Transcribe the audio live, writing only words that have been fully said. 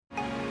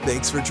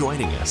Thanks for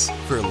joining us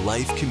for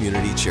Life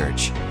Community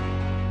Church.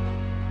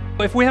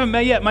 If we haven't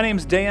met yet, my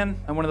name's Dan.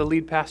 I'm one of the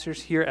lead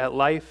pastors here at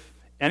Life.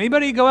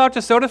 Anybody go out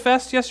to Soda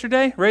Fest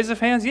yesterday? Raise of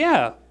hands.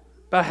 Yeah,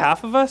 about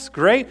half of us.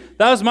 Great.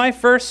 That was my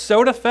first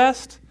Soda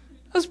Fest.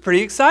 That was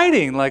pretty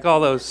exciting, like all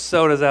those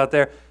sodas out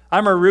there.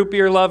 I'm a root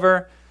beer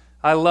lover.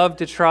 I love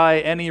to try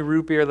any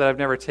root beer that I've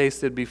never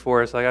tasted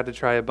before, so I got to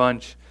try a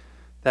bunch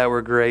that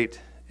were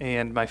great.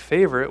 And my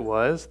favorite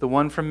was the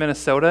one from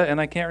Minnesota, and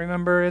I can't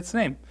remember its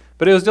name,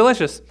 but it was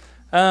delicious.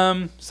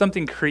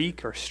 Something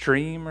Creek or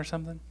Stream or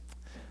something.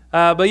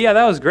 But yeah,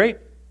 that was great.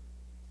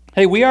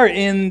 Hey, we are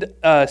in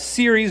a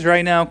series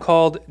right now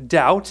called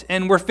Doubt,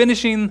 and we're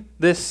finishing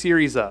this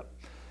series up.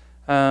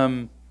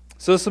 So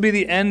this will be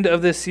the end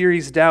of this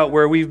series, Doubt,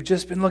 where we've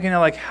just been looking at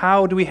like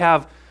how do we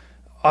have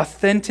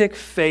authentic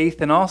faith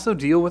and also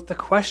deal with the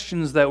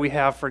questions that we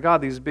have for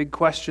God, these big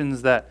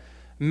questions that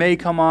may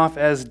come off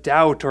as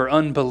doubt or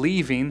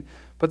unbelieving,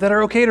 but that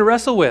are okay to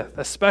wrestle with,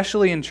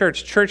 especially in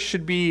church. Church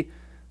should be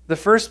the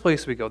first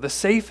place we go, the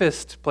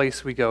safest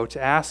place we go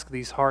to ask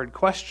these hard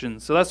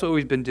questions. So that's what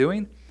we've been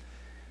doing.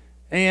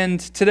 And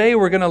today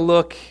we're going to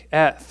look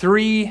at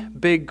three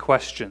big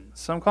questions.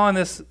 So I'm calling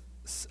this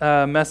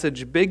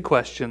message Big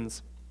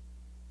Questions.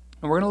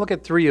 And we're going to look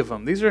at three of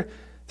them. These are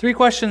three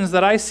questions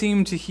that I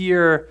seem to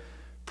hear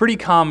pretty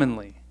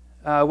commonly,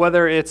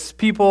 whether it's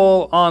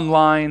people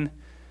online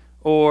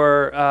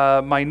or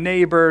my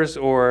neighbors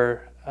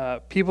or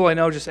people I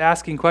know just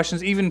asking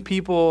questions, even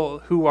people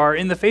who are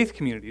in the faith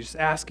community just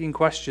asking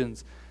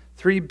questions.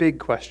 Three big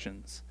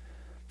questions.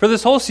 For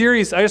this whole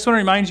series, I just want to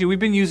remind you, we've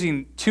been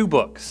using two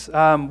books.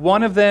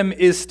 One of them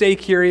is Stay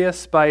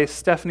Curious by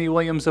Stephanie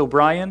Williams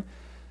O'Brien.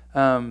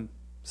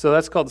 So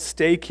that's called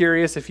Stay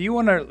Curious. If you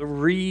want to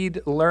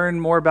read, learn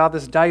more about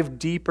this, dive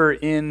deeper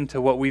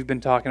into what we've been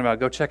talking about,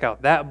 go check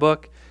out that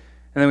book.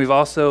 And then we've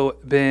also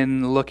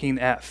been looking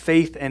at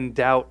Faith and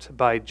Doubt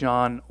by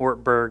John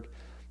Ortberg.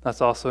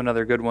 That's also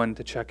another good one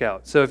to check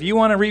out. So if you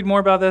want to read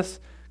more about this,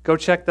 go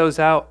check those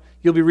out.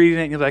 You'll be reading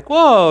it and you'll be like,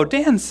 whoa,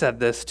 Dan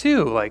said this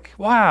too. Like,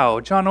 wow,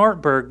 John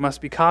Ortberg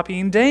must be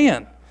copying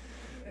Dan.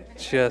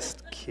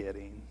 Just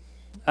kidding.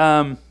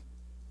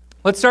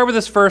 Let's start with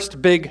this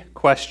first big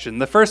question.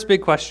 The first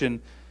big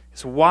question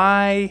is,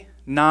 why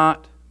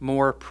not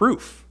more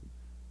proof?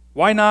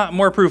 Why not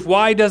more proof?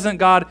 Why doesn't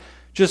God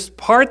just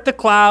part the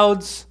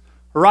clouds,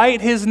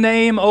 write his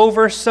name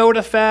over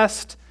Soda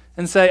Fest,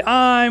 and say,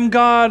 I'm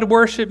God,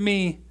 worship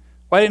me?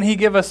 Why didn't he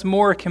give us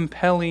more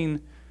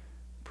compelling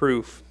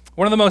proof?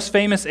 One of the most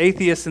famous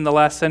atheists in the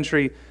last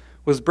century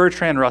was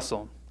Bertrand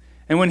Russell.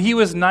 And when he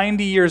was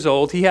 90 years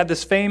old, he had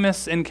this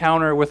famous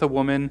encounter with a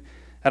woman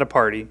at a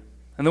party.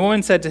 And the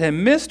woman said to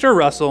him, Mr.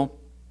 Russell,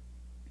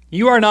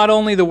 you are not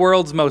only the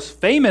world's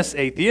most famous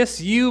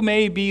atheist, you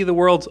may be the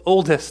world's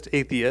oldest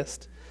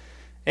atheist.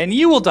 And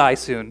you will die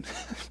soon.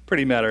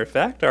 Pretty matter of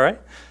fact, all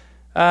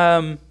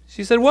right?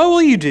 She said, what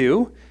will you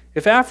do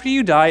if after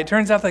you die it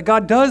turns out that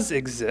God does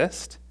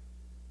exist?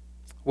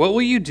 What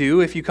will you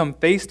do if you come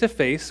face to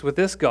face with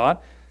this God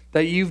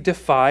that you've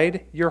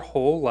defied your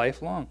whole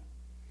life long?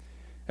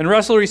 And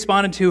Russell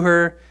responded to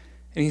her,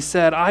 and he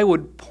said, I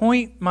would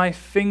point my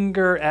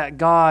finger at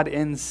God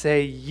and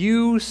say,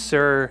 you,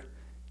 sir,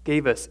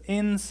 gave us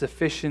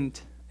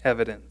insufficient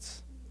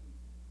evidence.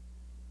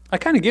 I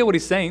kind of get what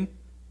he's saying.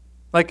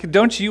 Like,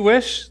 don't you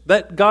wish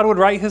that God would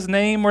write his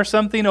name or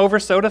something over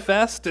Soda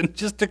Fest and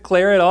just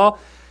declare it all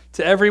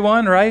to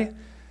everyone, right?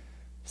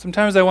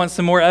 Sometimes I want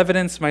some more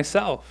evidence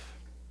myself.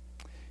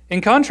 In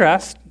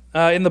contrast,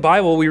 in the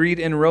Bible, we read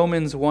in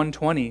Romans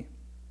 1:20, it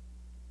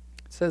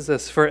says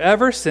this, for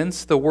ever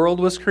since the world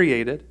was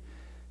created,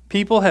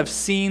 people have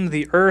seen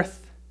the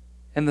earth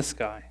and the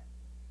sky.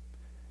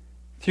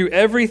 Through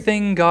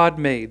everything God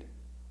made,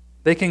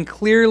 they can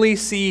clearly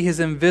see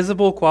his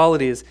invisible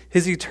qualities,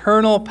 his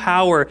eternal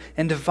power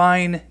and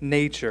divine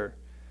nature.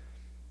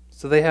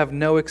 So they have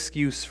no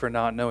excuse for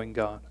not knowing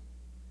God.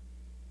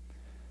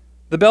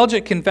 The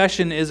Belgic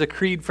Confession is a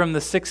creed from the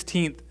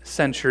 16th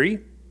century,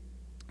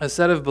 a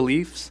set of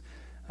beliefs.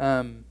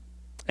 And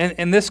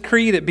this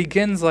creed, it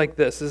begins like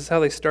this. This is how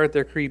they start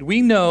their creed.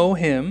 We know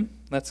him,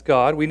 that's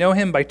God, we know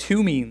him by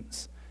two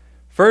means.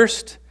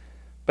 First,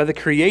 by the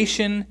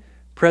creation,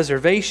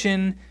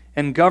 preservation,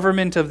 and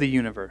government of the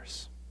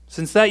universe.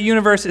 Since that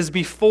universe is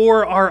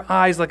before our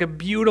eyes like a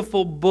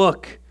beautiful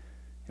book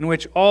in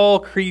which all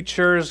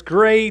creatures,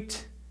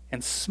 great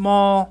and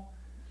small,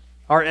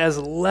 are as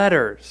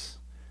letters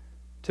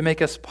to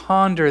make us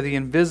ponder the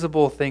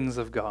invisible things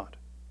of God,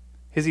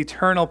 his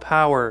eternal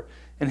power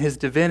and his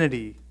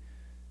divinity,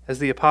 as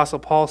the Apostle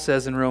Paul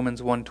says in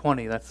Romans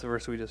 1:20. That's the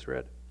verse we just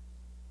read.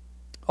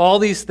 All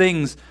these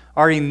things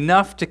are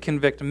enough to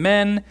convict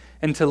men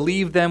and to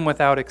leave them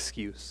without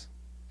excuse.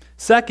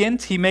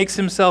 Second, he makes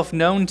himself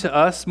known to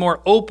us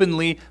more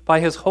openly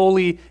by his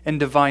holy and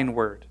divine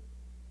word,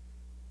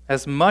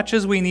 as much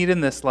as we need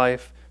in this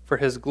life for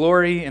his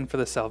glory and for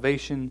the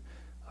salvation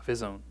of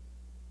his own.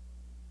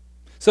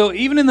 So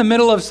even in the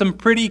middle of some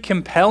pretty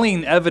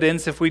compelling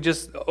evidence, if we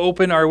just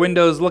open our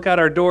windows, look out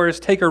our doors,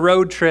 take a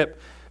road trip,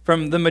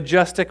 from the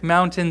majestic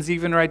mountains,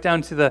 even right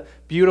down to the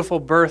beautiful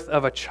birth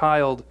of a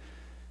child,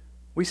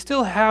 we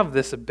still have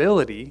this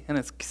ability, and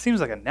it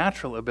seems like a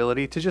natural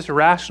ability, to just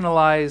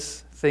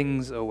rationalize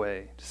things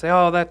away. To say,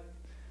 oh,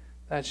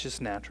 that's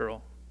just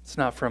natural. It's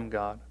not from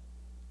God.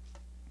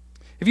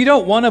 If you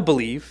don't want to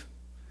believe,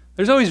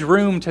 there's always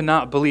room to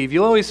not believe.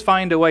 You'll always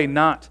find a way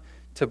not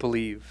to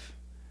believe.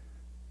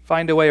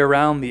 Find a way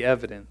around the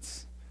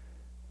evidence.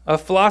 A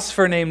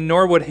philosopher named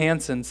Norwood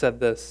Hanson said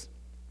this: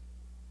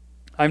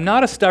 "I'm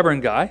not a stubborn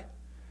guy.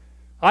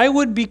 I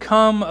would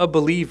become a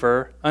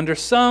believer under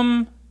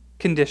some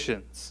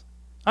conditions.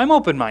 I'm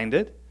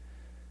open-minded."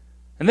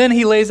 And then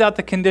he lays out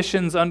the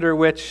conditions under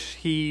which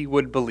he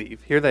would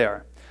believe. Here they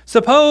are.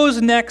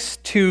 Suppose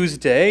next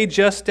Tuesday,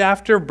 just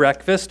after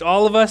breakfast,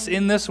 all of us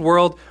in this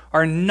world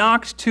are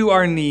knocked to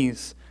our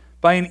knees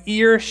by an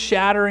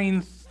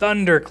ear-shattering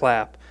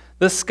thunderclap.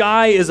 The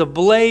sky is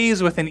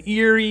ablaze with an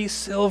eerie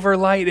silver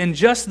light, and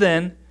just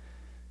then,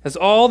 as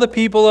all the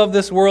people of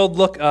this world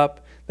look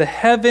up, the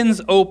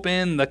heavens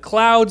open, the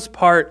clouds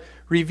part,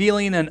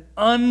 revealing an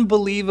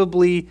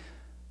unbelievably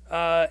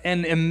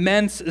an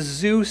immense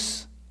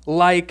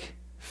Zeus-like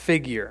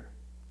figure,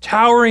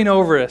 towering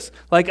over us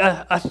like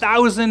a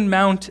 1,000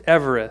 Mount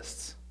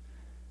Everests.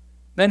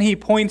 Then he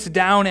points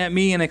down at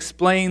me and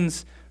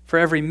explains for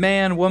every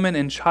man, woman,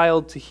 and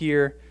child to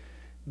hear,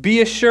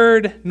 "Be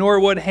assured,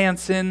 Norwood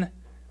Hanson,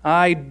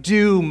 I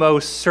do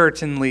most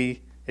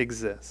certainly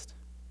exist."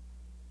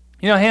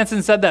 You know,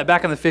 Hanson said that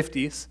back in the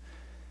 50s.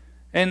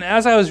 And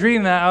as I was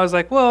reading that, I was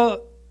like,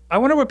 well, I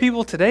wonder what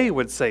people today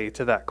would say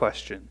to that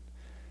question.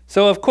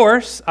 So, of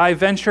course, I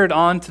ventured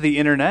onto the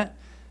internet,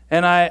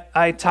 and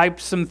I typed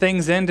some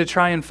things in to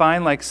try and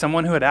find like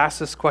someone who had asked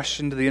this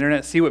question to the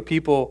internet, see what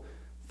people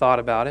thought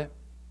about it.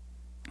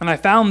 And I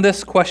found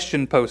this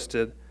question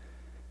posted.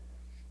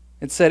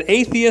 It said,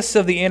 "Atheists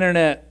of the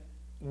internet,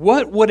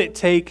 what would it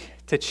take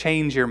to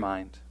change your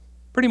mind?"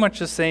 Pretty much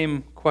the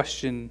same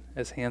question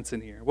as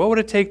Hanson here. What would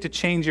it take to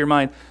change your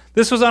mind?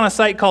 This was on a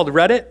site called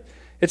Reddit.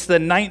 It's the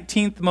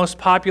 19th most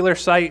popular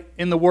site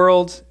in the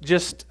world,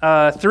 just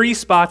 3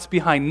 spots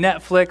behind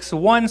Netflix,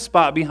 1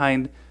 spot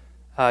behind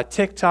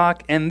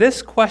TikTok. And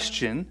this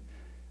question,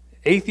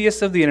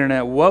 atheists of the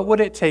internet, what would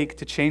it take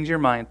to change your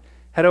mind,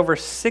 had over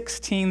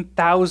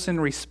 16,000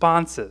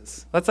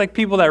 responses. That's like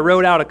people that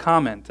wrote out a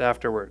comment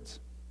afterwards.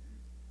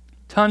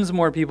 Tons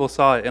more people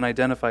saw it and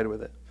identified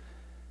with it.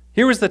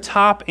 Here was the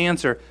top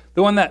answer.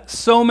 The one that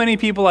so many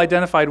people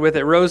identified with,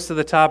 it rose to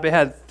the top. It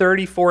had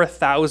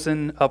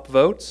 34,000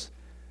 upvotes.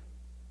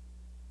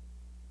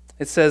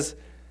 It says,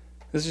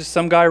 this is just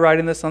some guy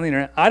writing this on the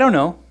internet. I don't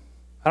know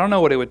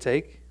what it would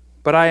take,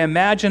 but I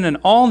imagine an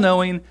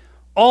all-knowing,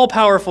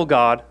 all-powerful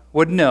God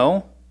would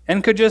know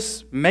and could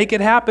just make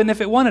it happen if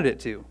it wanted it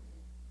to.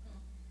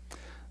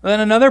 Then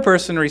another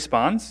person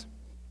responds,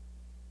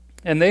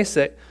 and they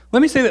say,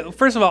 let me say that,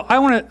 first of all, I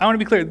want to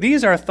be clear.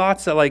 These are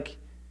thoughts that like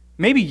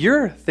maybe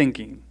you're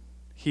thinking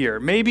here.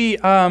 Maybe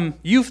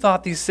you've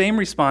thought these same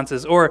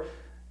responses, or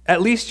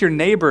at least your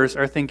neighbors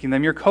are thinking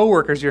them. Your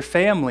coworkers, your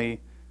family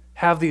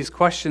have these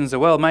questions as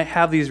well, might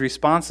have these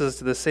responses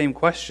to the same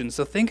questions.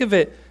 So think of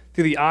it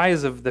through the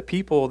eyes of the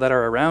people that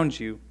are around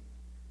you.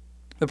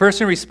 The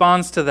person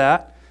responds to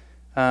that,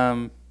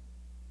 to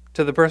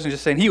the person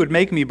just saying, he would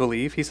make me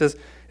believe. He says,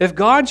 if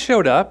God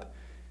showed up,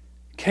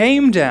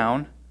 came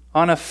down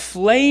on a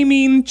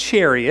flaming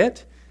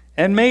chariot,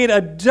 and made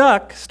a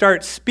duck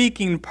start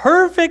speaking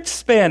perfect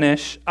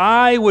Spanish,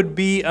 I would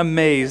be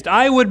amazed.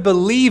 I would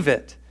believe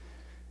it.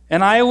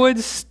 And I would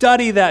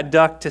study that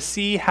duck to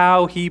see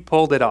how he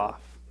pulled it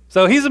off.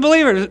 So he's a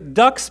believer.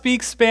 Duck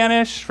speaks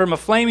Spanish from a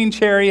flaming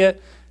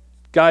chariot.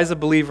 Guy's a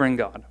believer in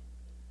God.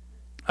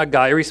 A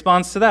guy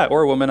responds to that,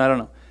 or a woman, I don't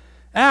know.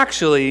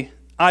 Actually,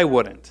 I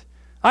wouldn't.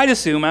 I'd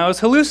assume I was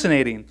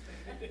hallucinating.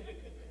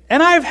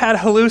 And I've had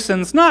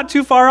hallucins not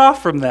too far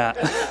off from that.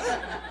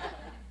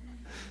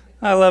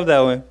 I love that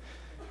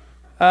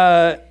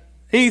one.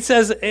 He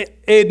says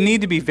it'd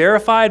need to be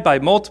verified by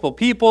multiple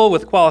people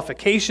with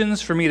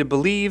qualifications for me to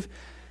believe.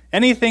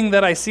 Anything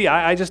that I see,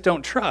 I just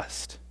don't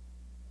trust.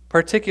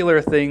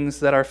 Particular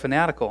things that are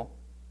fanatical.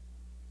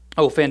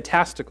 Oh,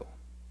 fantastical.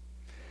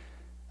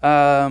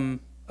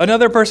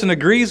 Another person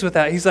agrees with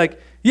that. He's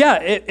like,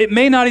 yeah, it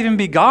may not even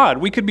be God.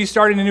 We could be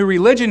starting a new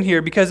religion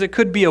here because it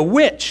could be a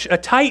witch, a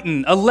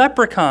titan, a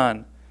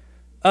leprechaun,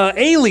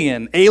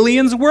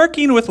 aliens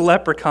working with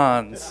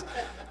leprechauns.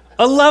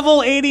 A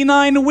level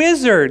 89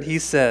 wizard, he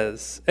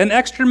says. An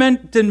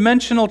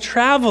extra-dimensional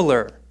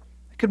traveler.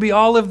 It could be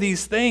all of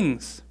these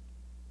things.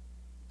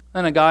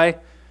 Then a guy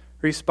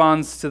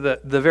responds to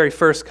the very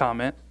first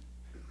comment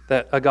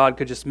that a God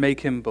could just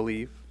make him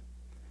believe.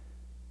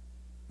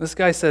 This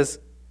guy says,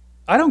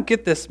 I don't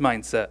get this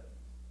mindset.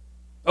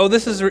 Oh,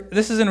 this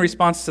is in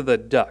response to the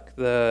duck,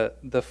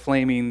 the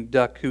flaming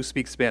duck who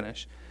speaks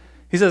Spanish.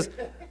 He says,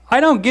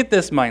 I don't get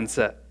this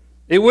mindset.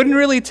 It wouldn't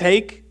really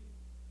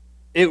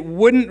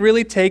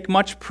take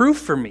much proof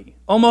for me.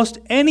 Almost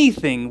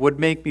anything would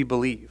make me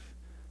believe.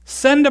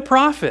 Send a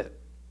prophet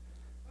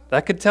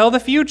that could tell the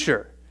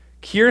future,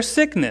 cure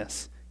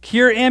sickness,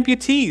 cure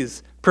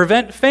amputees,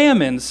 prevent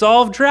famine,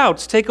 solve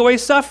droughts, take away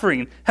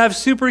suffering, have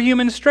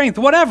superhuman strength,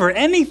 whatever,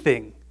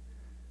 anything.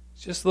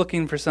 It's just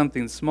looking for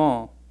something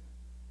small.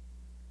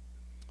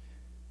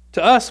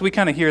 To us, we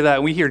kind of hear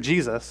that. We hear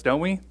Jesus, don't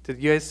we?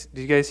 Did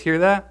you guys hear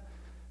that?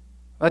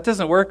 That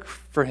doesn't work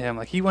for him.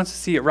 Like, he wants to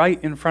see it right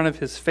in front of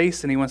his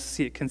face, and he wants to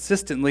see it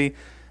consistently.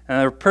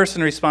 And the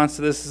person responds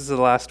to this is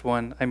the last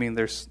one. I mean,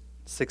 there's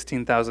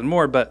 16,000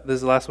 more, but this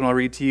is the last one I'll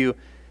read to you.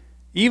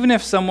 Even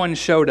if someone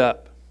showed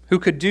up who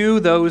could do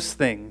those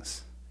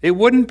things, it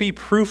wouldn't be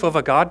proof of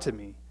a God to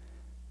me.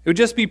 It would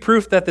just be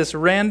proof that this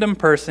random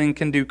person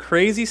can do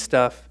crazy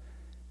stuff,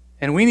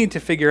 and we need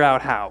to figure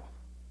out how.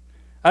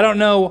 I don't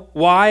know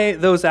why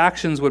those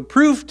actions would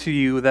prove to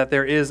you that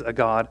there is a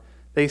God.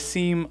 They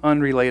seem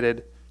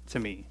unrelated to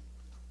me.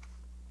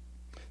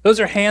 Those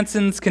are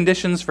Hanson's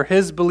conditions for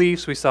his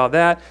beliefs. We saw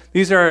that.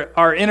 These are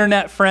our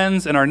internet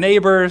friends and our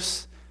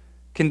neighbors'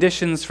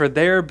 conditions for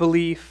their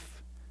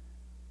belief.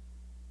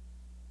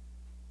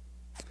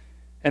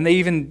 And they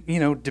even,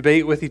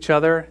 debate with each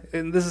other.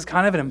 And this is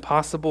kind of an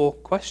impossible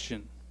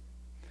question.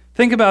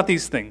 Think about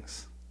these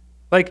things.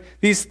 Like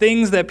these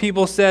things that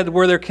people said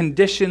were their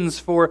conditions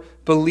for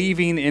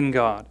believing in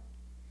God.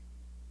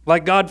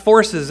 Like God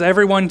forces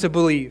everyone to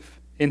believe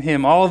in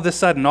him all of a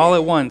sudden, all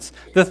at once.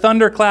 The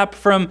thunderclap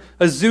from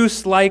a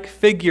Zeus-like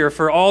figure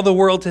for all the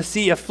world to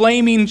see. A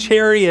flaming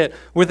chariot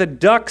with a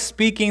duck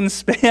speaking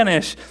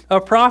Spanish.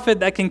 A prophet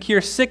that can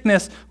cure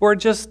sickness or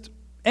just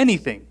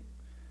anything,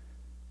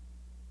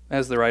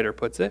 as the writer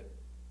puts it.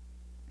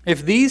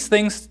 If these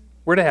things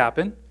were to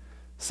happen,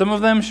 some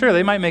of them, sure,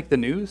 they might make the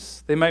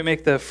news. They might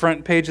make the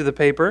front page of the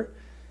paper.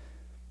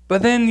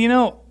 But then,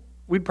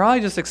 we'd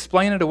probably just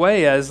explain it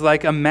away as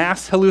like a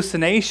mass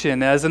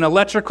hallucination, as an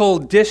electrical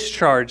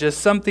discharge, as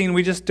something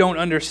we just don't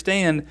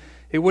understand.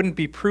 It wouldn't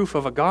be proof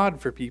of a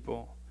God for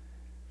people.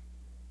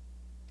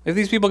 If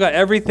these people got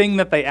everything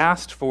that they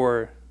asked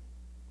for,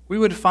 we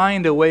would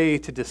find a way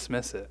to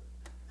dismiss it.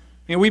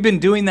 We've been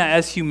doing that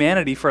as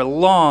humanity for a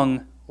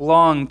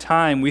long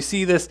time. We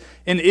see this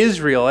in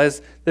Israel,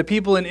 as the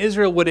people in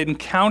Israel would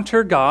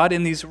encounter God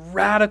in these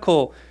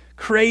radical,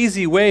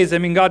 crazy ways.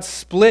 God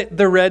split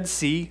the Red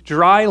Sea,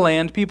 dry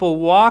land. People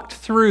walked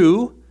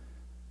through.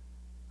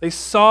 They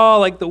saw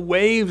like the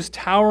waves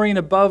towering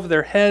above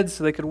their heads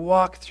so they could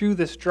walk through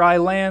this dry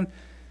land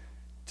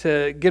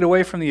to get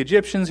away from the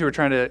Egyptians who were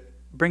trying to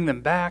bring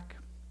them back.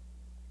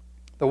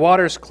 The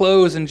waters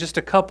close, and just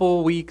a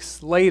couple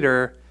weeks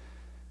later,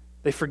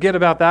 they forget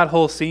about that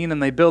whole scene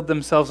and they build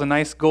themselves a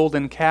nice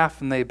golden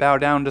calf and they bow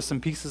down to some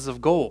pieces of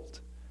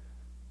gold.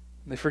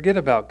 They forget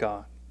about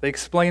God. They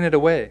explain it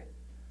away.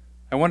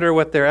 I wonder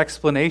what their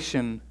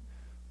explanation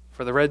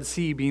for the Red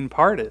Sea being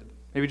parted.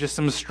 Maybe just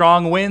some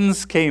strong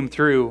winds came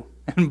through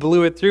and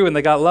blew it through and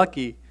they got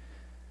lucky.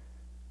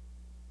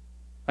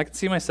 I can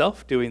see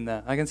myself doing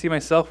that. I can see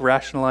myself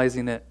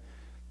rationalizing it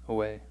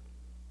away.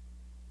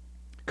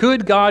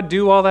 Could God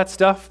do all that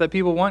stuff that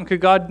people want?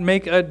 Could God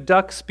make a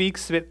duck speak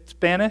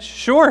Spanish?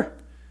 Sure,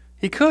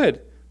 he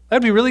could.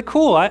 That'd be really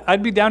cool.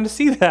 I'd be down to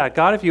see that,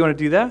 God, if you want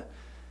to do that.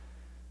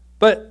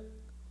 But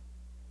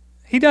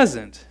he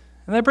doesn't.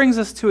 And that brings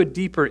us to a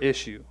deeper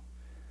issue.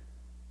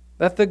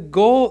 That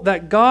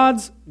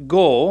God's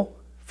goal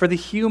for the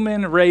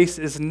human race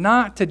is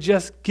not to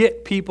just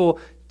get people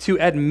to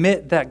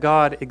admit that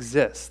God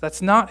exists.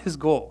 That's not his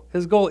goal.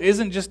 His goal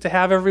isn't just to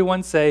have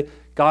everyone say,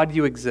 God,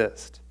 you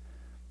exist.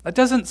 That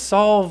doesn't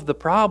solve the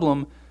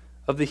problem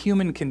of the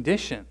human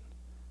condition.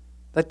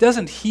 That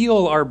doesn't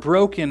heal our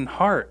broken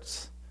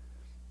hearts.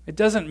 It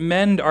doesn't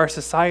mend our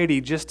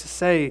society just to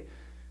say,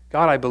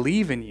 God, I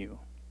believe in you.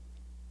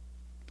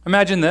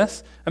 Imagine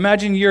this.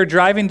 Imagine you're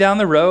driving down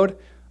the road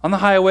on the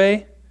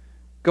highway,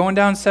 going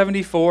down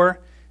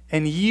 74,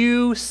 and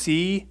you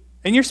see,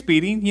 and you're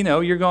speeding,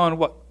 you're going,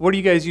 what do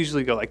you guys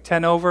usually go, like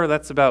 10 over?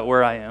 That's about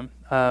where I am.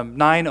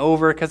 9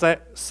 over, because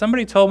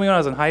somebody told me when I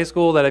was in high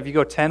school that if you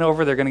go 10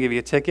 over, they're going to give you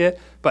a ticket,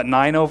 but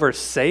 9 over is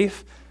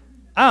safe.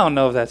 I don't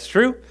know if that's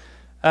true.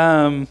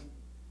 But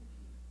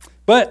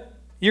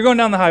you're going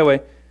down the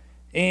highway,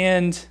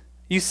 and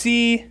you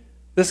see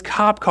this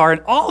cop car,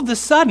 and all of a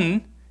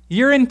sudden,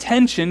 your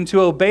intention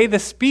to obey the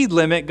speed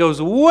limit goes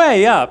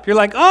way up. You're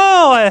like,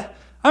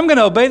 I'm going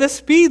to obey the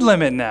speed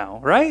limit now,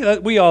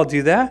 right? We all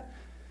do that.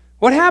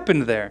 What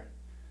happened there?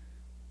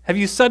 Have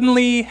you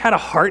suddenly had a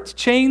heart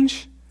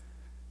change?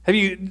 Have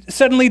you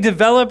suddenly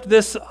developed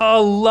this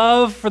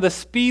love for the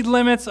speed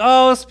limits?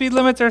 Oh, speed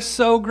limits are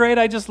so great.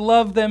 I just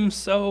love them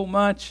so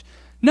much.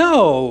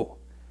 No,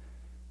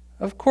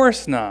 of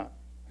course not.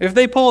 If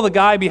they pull the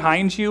guy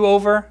behind you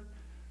over,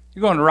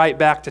 you're going right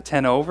back to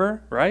 10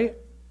 over, right?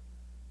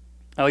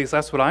 At least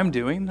that's what I'm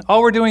doing.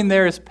 All we're doing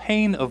there is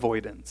pain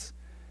avoidance.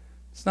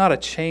 It's not a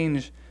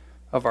change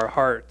of our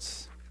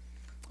hearts.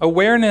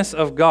 Awareness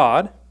of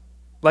God,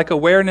 like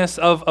awareness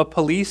of a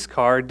police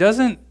car,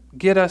 doesn't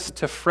get us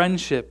to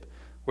friendship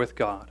with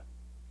God.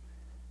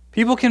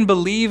 People can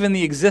believe in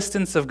the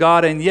existence of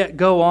God and yet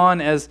go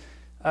on as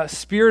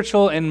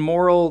spiritual and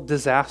moral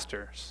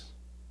disasters.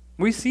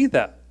 We see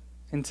that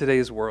in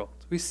today's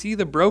world. We see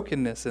the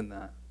brokenness in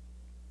that.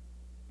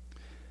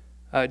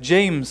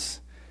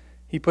 James,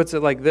 he puts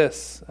it like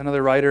this,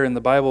 another writer in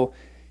the Bible: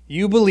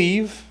 you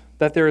believe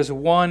that there is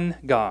one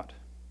God.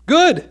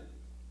 Good!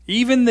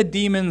 Even the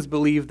demons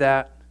believe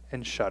that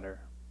and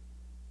shudder.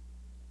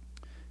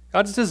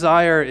 God's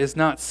desire is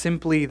not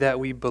simply that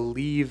we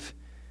believe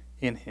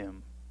in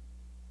him.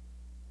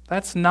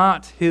 That's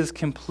not his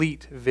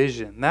complete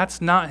vision. That's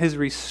not his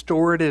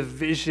restorative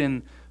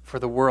vision for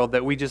the world,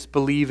 that we just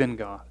believe in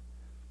God.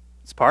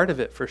 It's part of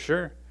it, for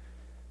sure.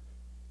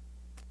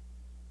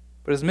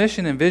 But his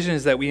mission and vision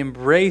is that we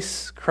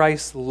embrace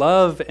Christ's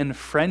love and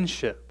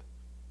friendship,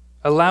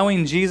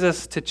 allowing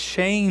Jesus to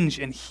change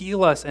and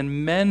heal us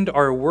and mend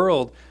our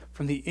world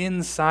from the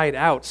inside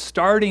out,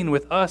 starting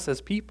with us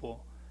as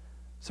people,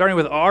 starting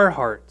with our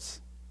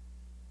hearts,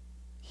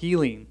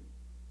 healing.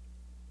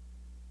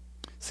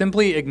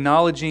 Simply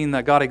acknowledging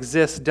that God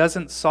exists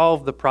doesn't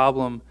solve the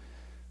problem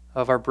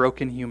of our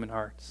broken human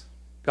hearts.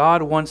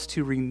 God wants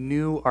to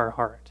renew our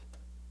heart,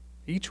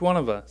 each one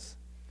of us.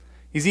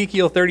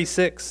 Ezekiel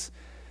 36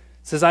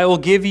 says, I will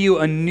give you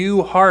a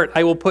new heart.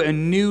 I will put a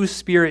new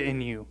spirit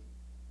in you.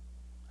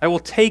 I will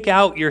take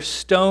out your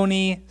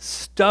stony,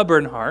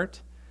 stubborn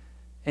heart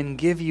and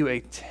give you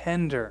a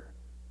tender,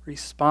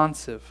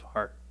 responsive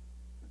heart.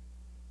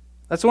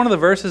 That's one of the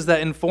verses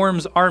that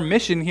informs our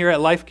mission here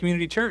at Life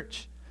Community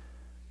Church.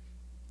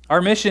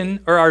 Our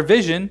mission, or our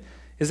vision,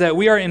 is that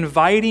we are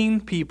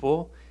inviting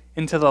people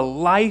into the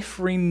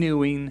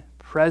life-renewing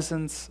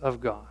presence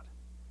of God.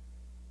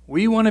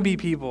 We want to be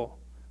people.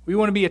 We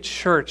want to be a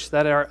church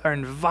that are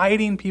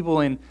inviting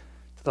people in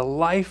to the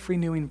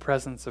life-renewing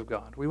presence of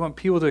God. We want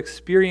people to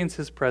experience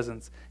his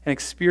presence and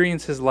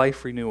experience his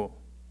life renewal.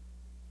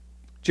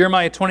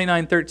 Jeremiah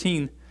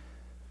 29:13.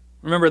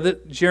 Remember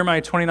that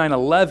Jeremiah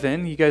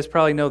 29:11. You guys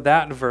probably know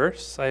that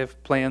verse. I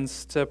have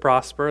plans to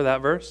prosper,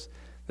 that verse.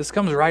 This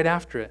comes right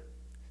after it.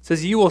 It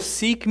says, you will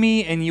seek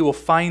me and you will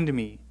find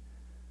me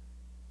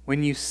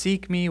when you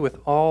seek me with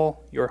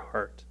all your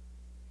heart.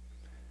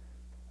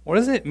 What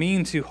does it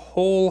mean to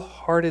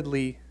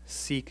wholeheartedly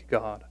seek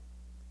God?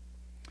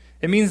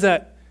 It means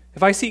that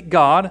if I seek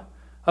God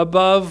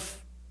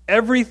above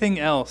everything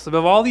else,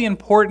 above all the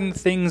important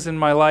things in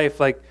my life,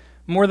 like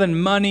more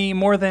than money,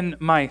 more than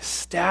my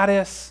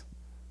status,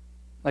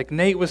 like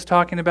Nate was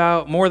talking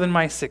about, more than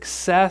my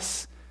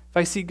success, if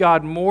I seek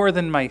God more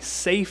than my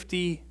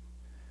safety,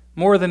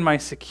 more than my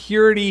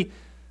security,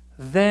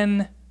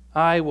 then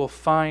I will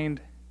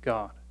find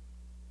God.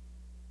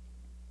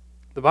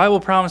 The Bible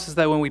promises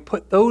that when we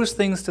put those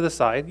things to the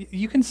side,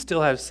 you can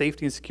still have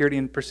safety and security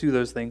and pursue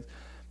those things,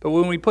 but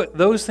when we put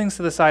those things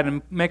to the side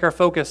and make our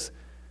focus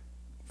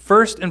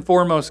first and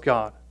foremost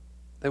God,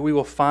 that we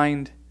will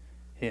find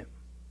him.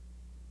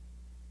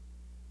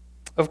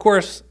 Of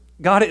course,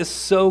 God is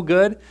so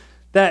good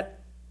that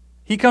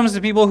he comes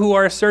to people who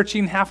are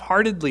searching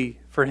half-heartedly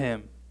for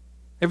him.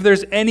 If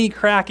there's any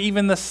crack,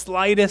 even the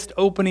slightest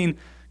opening,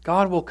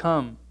 God will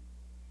come.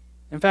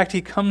 In fact,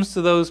 he comes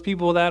to those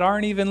people that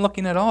aren't even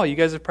looking at all. You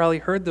guys have probably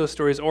heard those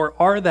stories or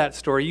are that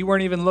story. You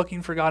weren't even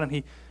looking for God and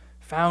he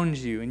found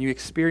you and you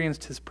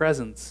experienced his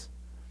presence.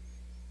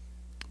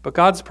 But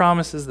God's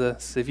promise is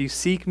this: if you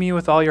seek me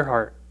with all your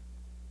heart,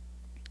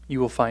 you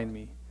will find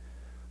me.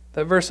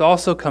 That verse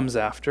also comes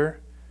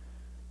after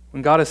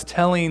when God is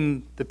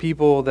telling the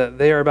people that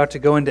they are about to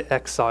go into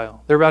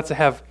exile. They're about to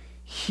have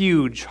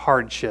huge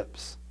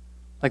hardships.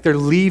 Like they're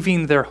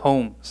leaving their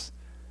homes.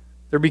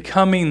 They're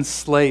becoming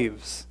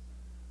slaves.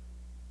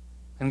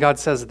 And God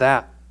says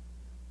that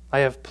I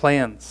have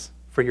plans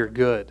for your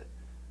good.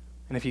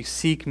 And if you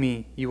seek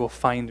me, you will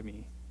find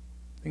me.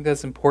 I think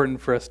that's important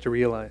for us to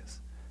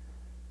realize.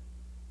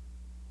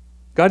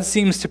 God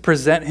seems to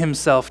present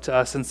himself to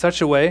us in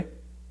such a way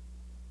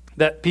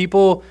that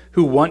people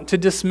who want to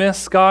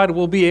dismiss God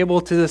will be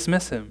able to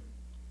dismiss him.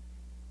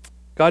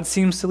 God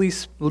seems to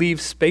leave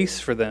space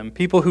for them.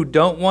 People who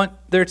don't want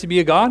there to be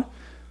a God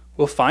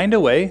will find a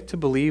way to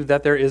believe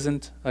that there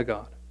isn't a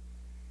God.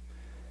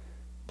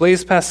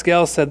 Blaise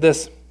Pascal said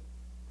this: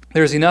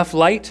 there's enough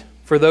light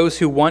for those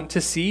who want to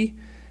see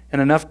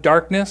and enough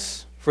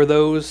darkness for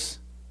those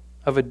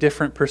of a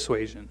different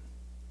persuasion.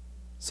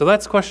 So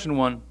that's question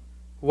one.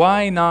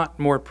 Why not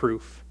more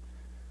proof?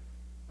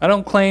 I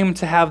don't claim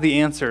to have the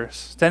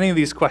answers to any of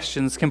these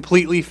questions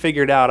completely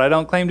figured out. I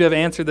don't claim to have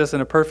answered this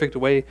in a perfect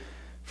way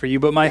for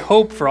you, but my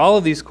hope for all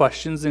of these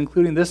questions,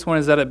 including this one,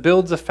 is that it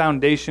builds a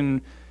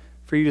foundation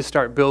for you to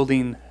start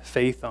building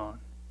faith on.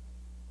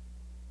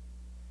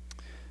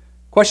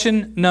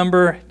 Question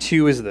number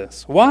 2 is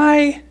this: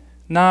 why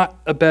not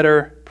a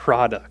better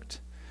product?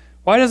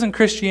 Why doesn't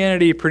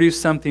Christianity produce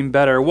something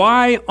better?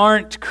 Why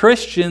aren't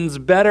Christians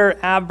better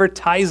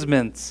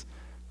advertisements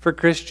for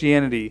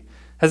Christianity?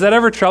 Has that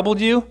ever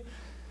troubled you?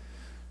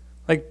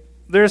 Like,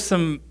 there's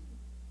some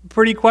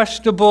pretty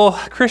questionable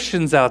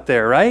Christians out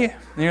there, right?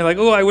 And you're like,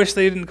 oh, I wish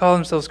they didn't call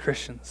themselves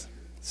Christians.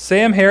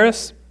 Sam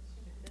Harris,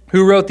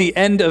 who wrote The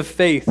End of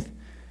Faith,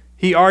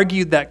 he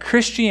argued that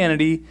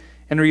Christianity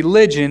and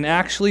religion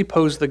actually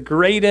pose the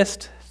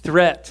greatest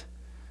threat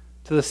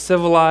to the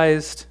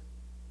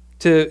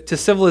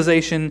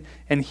civilization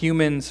and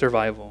human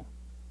survival.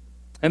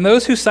 And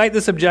those who cite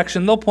this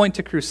objection, they'll point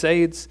to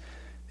Crusades,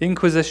 the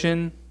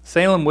Inquisition,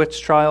 Salem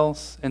witch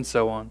trials, and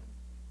so on.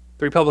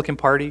 The Republican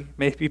Party,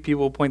 maybe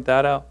people will point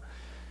that out.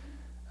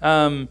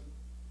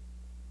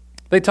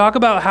 They talk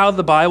about how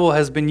the Bible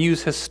has been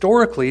used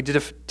historically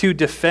to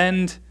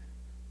defend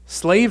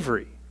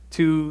slavery,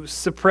 to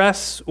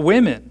suppress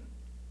women.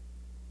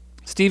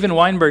 Steven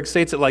Weinberg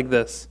states it like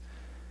this: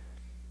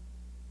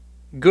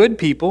 good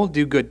people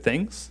do good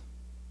things.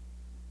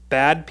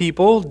 Bad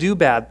people do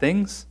bad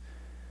things.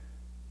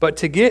 But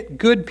to get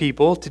good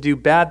people to do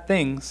bad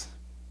things,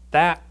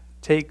 that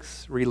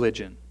takes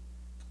religion.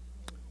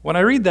 When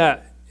I read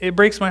that, it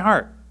breaks my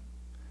heart.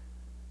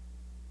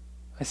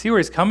 I see where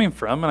he's coming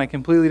from, and I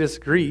completely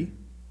disagree.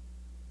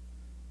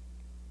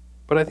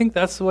 But I think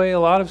that's the way a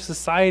lot of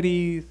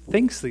society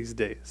thinks these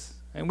days.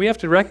 And we have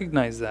to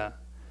recognize that.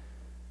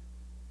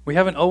 We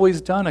haven't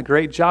always done a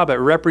great job at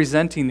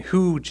representing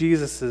who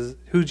Jesus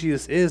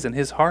is and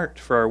his heart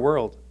for our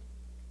world.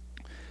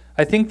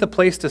 I think the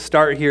place to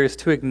start here is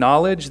to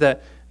acknowledge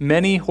that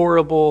many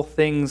horrible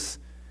things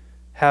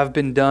have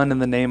been done in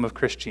the name of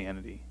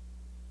Christianity.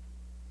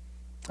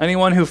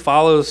 Anyone who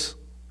follows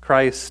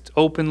Christ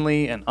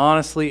openly and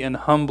honestly and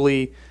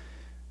humbly,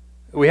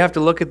 we have to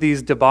look at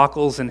these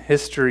debacles in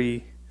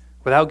history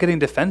without getting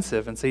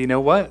defensive and say, you know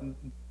what?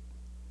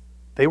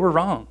 They were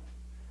wrong.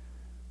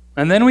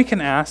 And then we can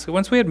ask,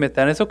 once we admit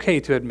that, it's okay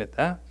to admit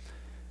that,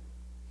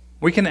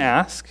 we can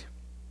ask,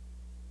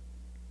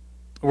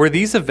 were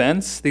these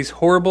events, these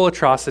horrible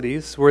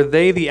atrocities, were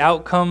they the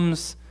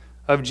outcomes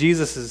of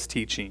Jesus'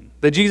 teaching?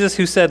 The Jesus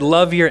who said,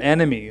 love your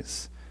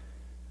enemies.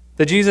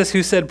 The Jesus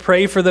who said,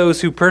 pray for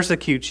those who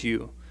persecute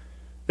you.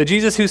 The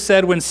Jesus who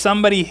said, when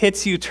somebody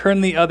hits you,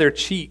 turn the other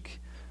cheek.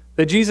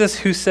 The Jesus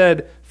who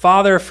said,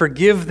 Father,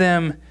 forgive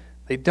them.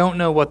 They don't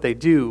know what they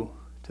do,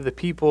 to the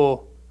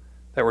people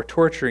that were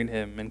torturing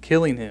him and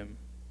killing him.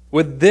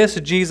 Would this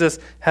Jesus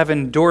have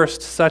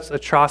endorsed such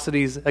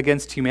atrocities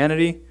against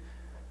humanity?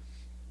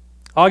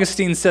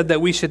 Augustine said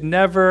that we should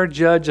never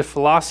judge a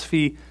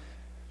philosophy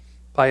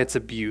by its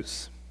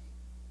abuse.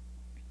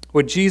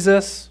 Would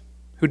Jesus,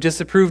 who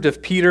disapproved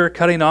of Peter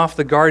cutting off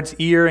the guard's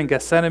ear in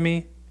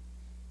Gethsemane,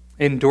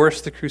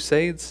 endorse the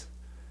Crusades?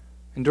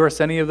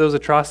 Endorse any of those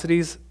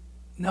atrocities?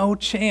 No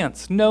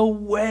chance, no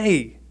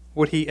way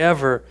would he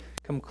ever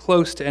come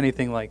close to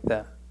anything like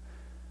that.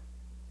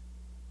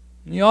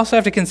 You also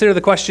have to consider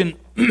the question,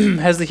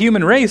 has the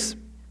human race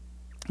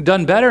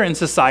done better in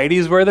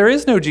societies where there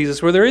is no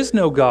Jesus, where there is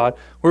no God,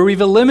 where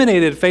we've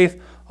eliminated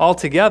faith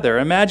altogether?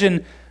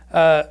 Imagine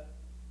a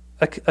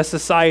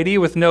society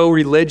with no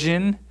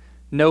religion,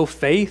 no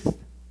faith,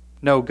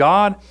 no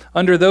God.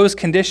 Under those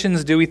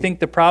conditions, do we think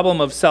the problem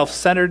of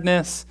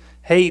self-centeredness,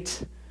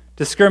 hate,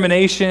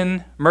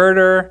 discrimination,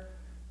 murder,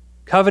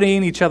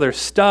 coveting each other's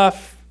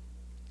stuff,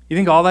 you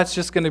think all that's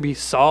just going to be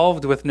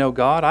solved with no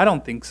God? I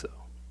don't think so.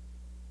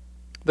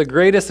 The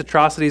greatest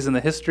atrocities in the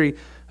history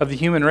of the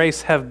human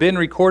race have been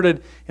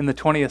recorded in the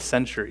 20th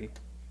century.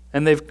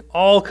 And they've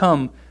all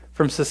come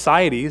from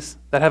societies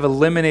that have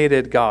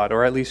eliminated God,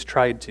 or at least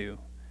tried to.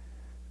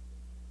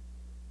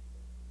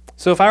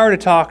 So if I were to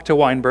talk to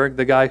Weinberg,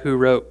 the guy who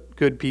wrote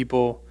Good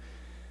People,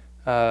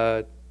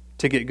 to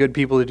get good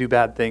people to do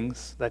bad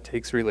things, that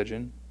takes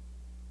religion,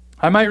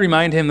 I might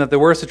remind him that the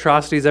worst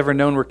atrocities ever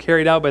known were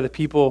carried out by the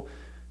people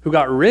who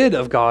got rid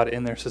of God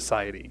in their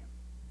society.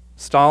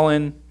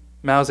 Stalin,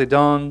 Mao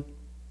Zedong.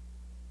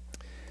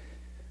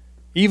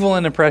 Evil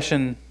and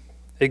oppression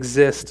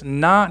exist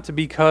not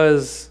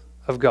because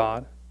of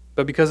God,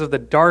 but because of the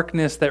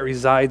darkness that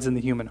resides in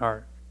the human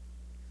heart.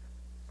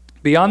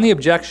 Beyond the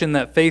objection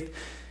that faith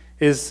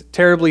is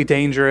terribly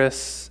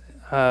dangerous,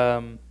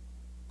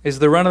 is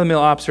the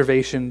run-of-the-mill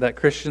observation that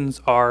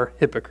Christians are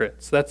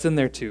hypocrites. That's in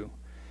there too.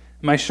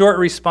 My short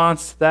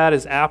response to that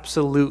is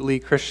absolutely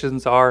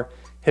Christians are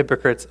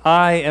hypocrites.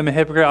 I am a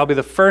hypocrite. I'll be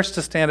the first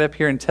to stand up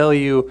here and tell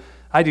you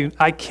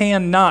I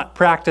cannot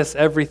practice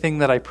everything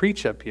that I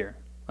preach up here.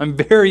 I'm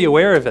very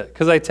aware of it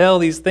because I tell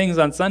these things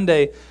on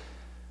Sunday.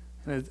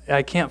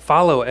 I can't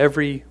follow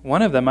every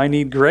one of them. I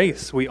need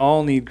grace. We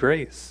all need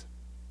grace.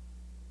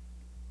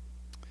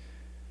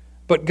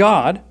 But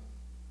God,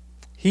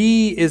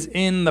 he is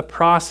in the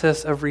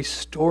process of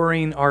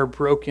restoring our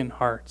broken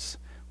hearts.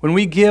 When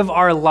we give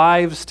our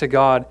lives to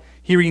God,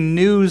 he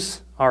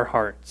renews our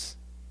hearts.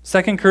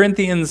 2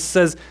 Corinthians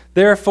says,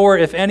 therefore,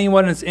 if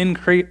anyone is in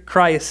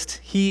Christ,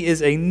 he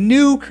is a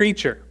new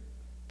creature.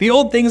 The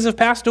old things have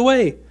passed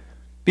away.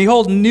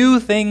 Behold, new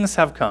things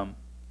have come.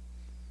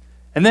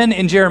 And then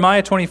in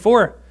Jeremiah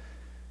 24,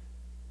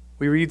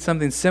 we read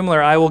something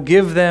similar. I will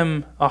give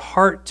them a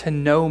heart to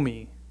know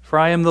me, for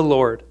I am the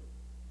Lord.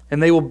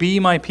 And they will be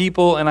my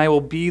people, and I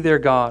will be their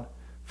God,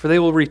 for they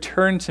will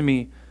return to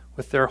me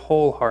with their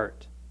whole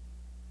heart.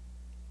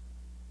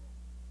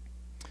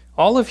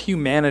 All of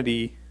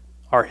humanity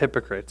are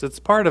hypocrites. It's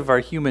part of our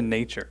human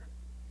nature.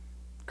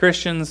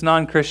 Christians,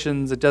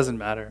 non-Christians, it doesn't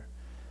matter.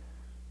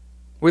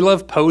 We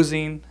love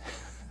posing.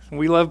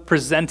 We love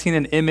presenting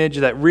an image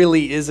that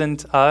really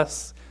isn't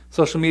us.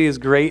 Social media is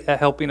great at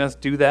helping us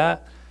do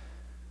that.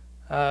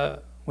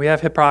 We We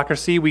have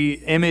hypocrisy. We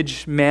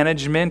image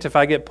management. If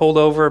I get pulled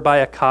over by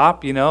a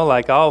cop,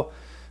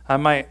 I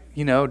might,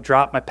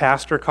 drop my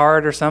pastor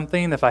card or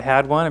something. If I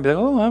had one, I'd be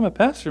like, oh, I'm a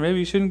pastor. Maybe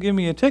you shouldn't give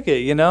me a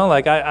ticket,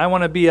 I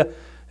want to be a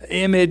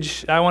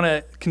image. I want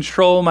to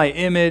control my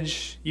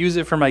image, use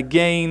it for my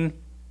gain,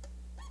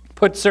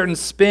 put certain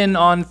spin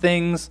on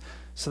things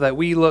so that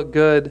we look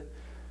good.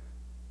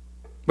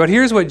 But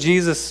here's what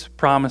Jesus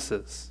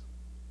promises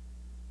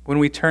when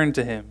we turn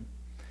to him,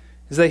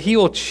 is that he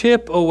will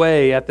chip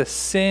away at the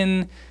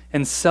sin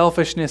and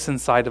selfishness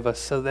inside of us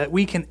so that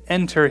we can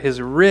enter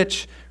his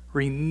rich,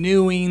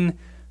 renewing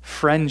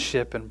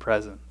friendship and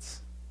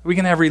presence. We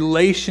can have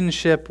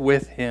relationship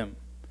with him.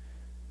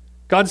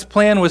 God's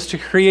plan was to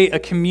create a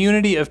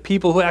community of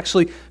people who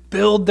actually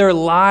build their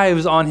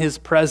lives on his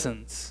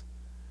presence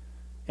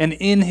and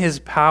in his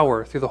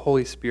power through the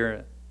Holy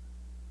Spirit.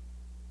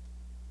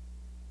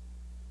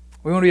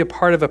 We want to be a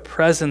part of a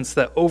presence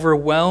that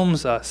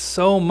overwhelms us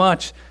so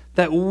much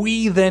that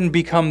we then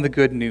become the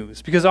good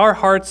news. Because our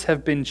hearts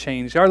have been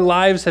changed, our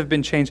lives have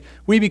been changed,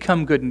 we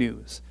become good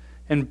news,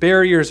 and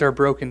barriers are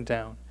broken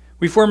down.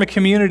 We form a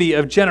community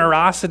of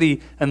generosity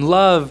and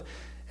love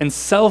and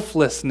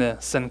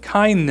selflessness and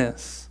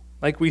kindness,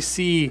 like we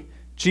see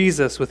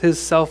Jesus with his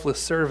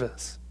selfless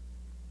service.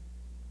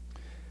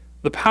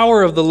 The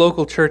power of the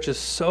local church is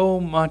so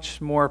much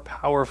more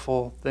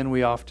powerful than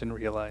we often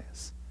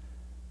realize.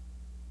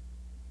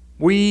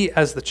 We,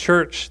 as the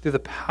church, through the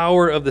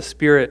power of the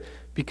Spirit,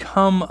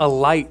 become a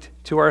light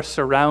to our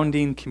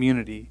surrounding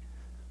community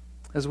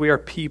as we are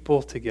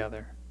people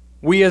together.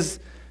 We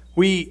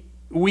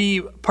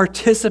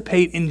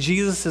participate in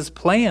Jesus'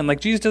 plan.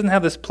 Like Jesus doesn't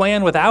have this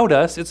plan without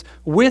us, it's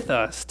with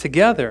us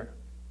together.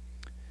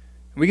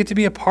 We get to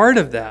be a part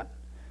of that,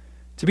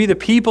 to be the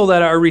people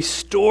that are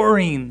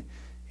restoring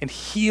and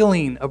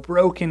healing a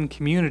broken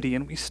community.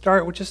 And we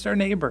start with just our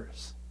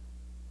neighbors.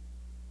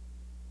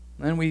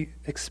 And then we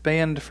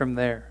expand from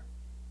there.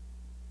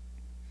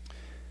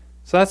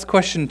 So that's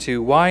question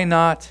 2. Why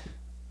not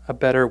a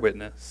better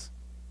witness?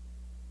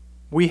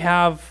 We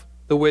have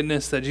the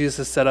witness that Jesus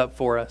has set up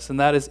for us, and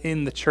that is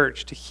in the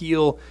church to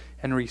heal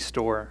and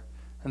restore.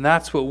 And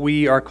that's what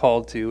we are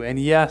called to. And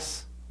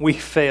yes, we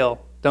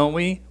fail, don't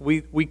we?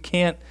 We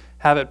can't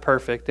have it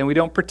perfect, and we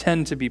don't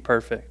pretend to be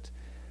perfect.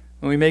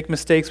 When we make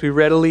mistakes, we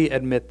readily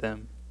admit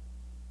them.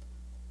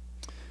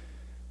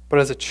 But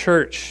as a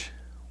church,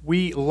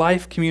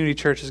 Life Community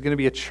Church is going to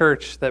be a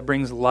church that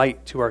brings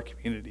light to our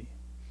community.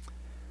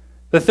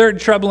 The third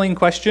troubling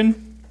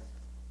question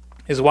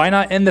is, why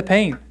not end the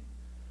pain?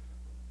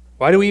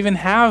 Why do we even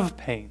have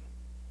pain?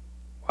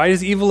 Why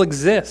does evil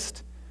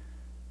exist?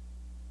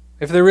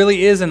 If there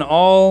really is an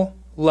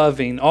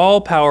all-loving,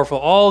 all-powerful,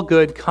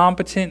 all-good,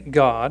 competent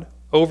God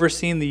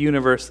overseeing the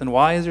universe, then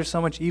why is there so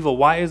much evil?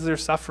 Why is there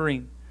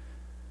suffering?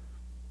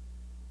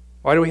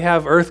 Why do we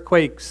have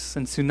earthquakes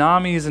and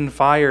tsunamis and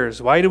fires?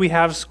 Why do we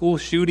have school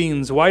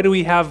shootings? Why do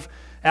we have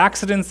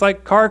accidents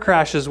like car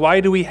crashes?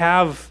 Why do we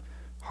have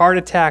heart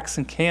attacks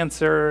and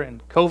cancer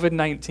and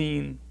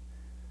COVID-19?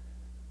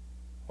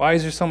 Why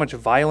is there so much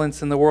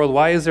violence in the world?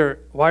 Why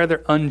are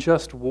there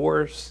unjust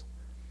wars?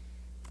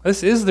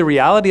 This is the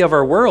reality of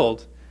our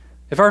world.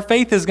 If our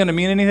faith is going to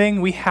mean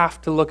anything, we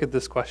have to look at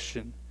this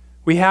question.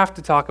 We have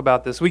to talk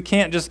about this. We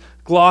can't just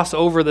gloss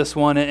over this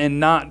one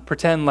and not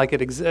pretend like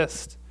it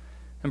exists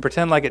and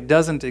pretend like it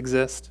doesn't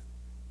exist.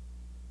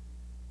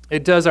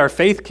 It does our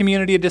faith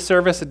community a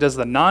disservice. It does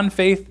the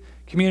non-faith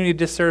community a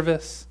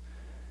disservice.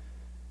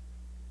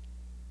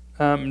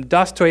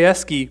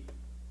 Dostoevsky,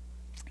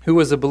 who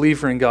was a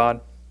believer in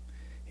God,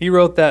 he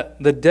wrote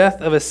that the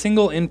death of a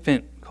single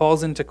infant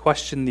calls into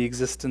question the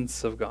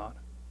existence of God.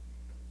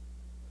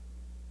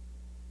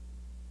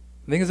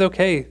 I think it's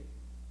okay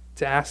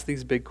to ask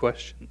these big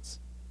questions.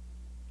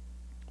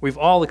 We've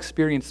all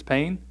experienced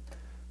pain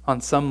on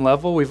some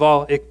level. We've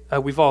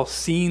all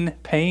seen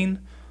pain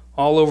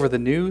all over the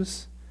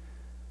news.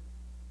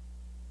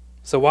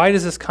 So why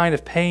does this kind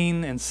of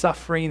pain and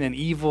suffering and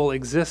evil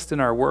exist in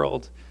our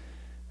world?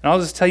 And I'll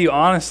just tell you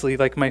honestly,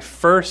 like my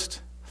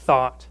first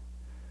thought,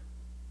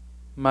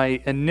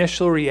 my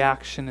initial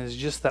reaction is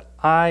just that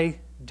I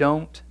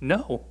don't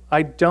know.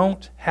 I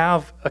don't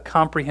have a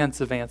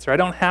comprehensive answer. I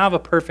don't have a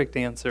perfect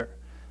answer.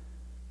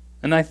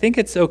 And I think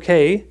it's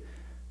okay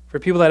for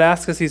people that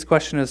ask us these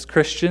questions as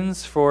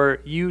Christians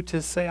for you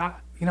to say,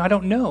 I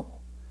don't know.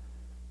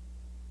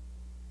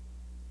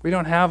 We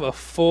don't have a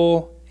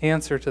full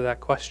answer to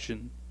that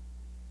question.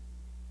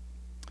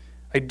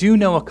 I do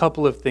know a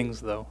couple of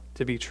things, though,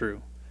 to be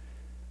true.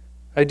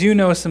 I do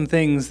know some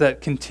things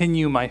that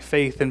continue my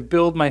faith and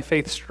build my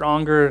faith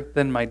stronger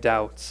than my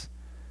doubts.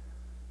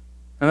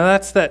 And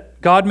that's that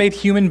God made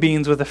human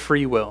beings with a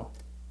free will.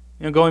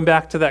 Going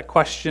back to that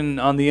question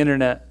on the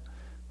internet,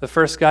 the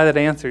first guy that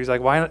answered, he's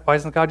like, why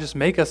doesn't God just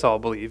make us all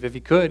believe? If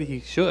he could, he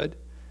should.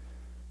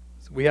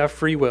 So we have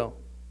free will.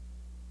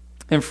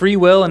 And free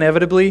will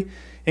inevitably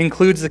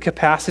includes the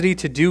capacity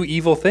to do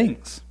evil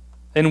things.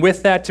 And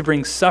with that, to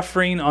bring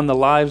suffering on the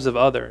lives of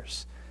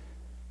others.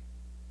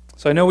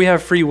 So I know we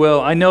have free will.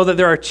 I know that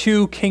there are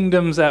two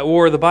kingdoms at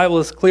war. The Bible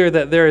is clear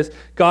that there is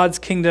God's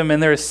kingdom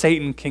and there is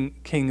Satan's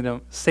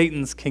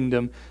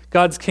kingdom.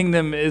 God's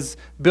kingdom is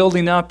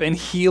building up and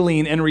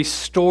healing and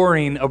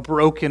restoring a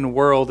broken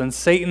world, and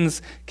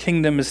Satan's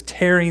kingdom is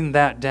tearing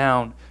that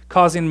down,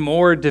 causing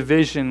more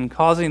division,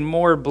 causing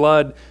more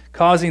blood,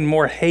 causing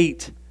more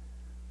hate.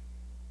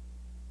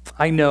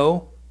 I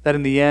know that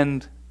in the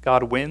end,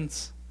 God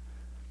wins.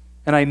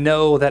 And I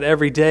know that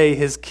every day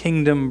his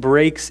kingdom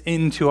breaks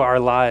into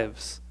our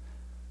lives.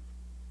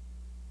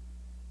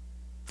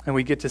 And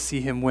we get to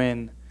see him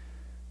win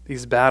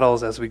these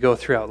battles as we go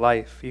throughout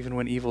life, even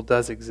when evil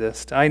does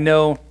exist. I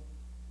know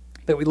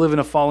that we live in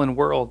a fallen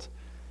world.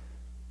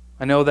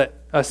 I know that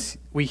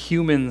we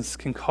humans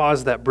can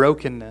cause that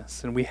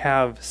brokenness, and we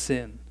have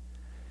sin.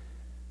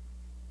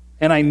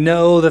 And I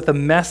know that the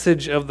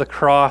message of the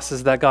cross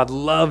is that God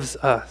loves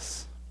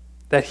us,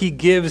 that he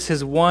gives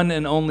his one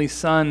and only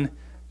Son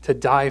to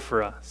die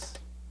for us.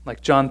 Like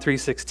John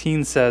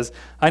 3:16 says.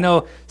 I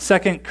know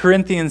 2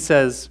 Corinthians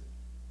says,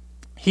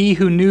 he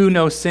who knew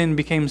no sin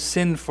became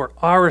sin for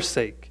our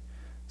sake,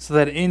 so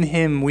that in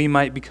him we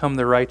might become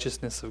the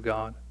righteousness of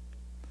God.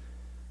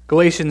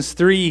 Galatians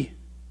 3,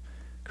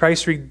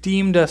 Christ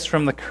redeemed us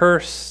from the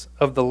curse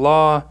of the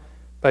law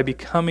by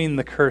becoming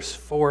the curse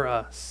for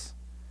us.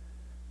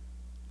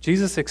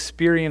 Jesus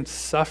experienced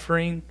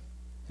suffering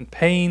and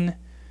pain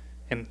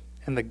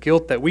and the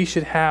guilt that we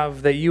should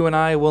have that you and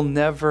I will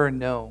never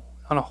know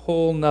on a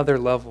whole nother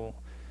level.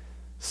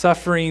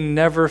 Suffering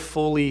never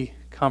fully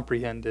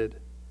comprehended.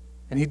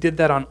 And he did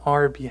that on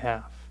our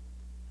behalf.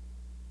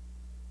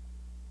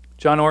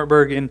 John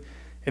Ortberg,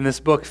 in this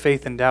book,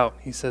 Faith and Doubt,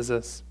 he says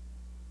this.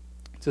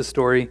 It's a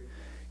story.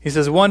 He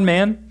says, one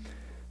man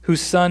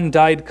whose son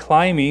died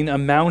climbing a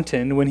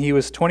mountain when he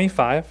was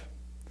 25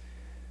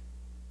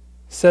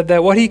 said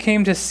that what he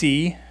came to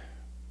see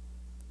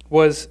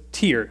was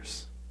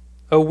tears,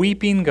 a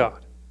weeping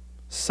God,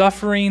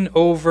 suffering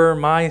over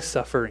my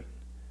suffering.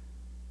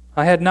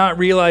 I had not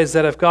realized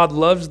that if God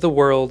loves the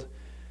world,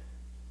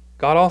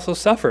 God also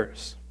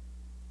suffers.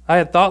 I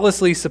had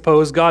thoughtlessly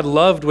supposed God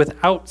loved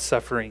without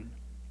suffering.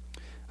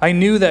 I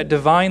knew that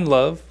divine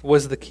love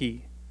was the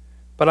key,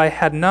 but I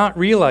had not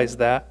realized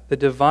that the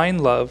divine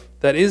love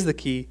that is the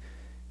key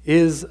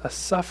is a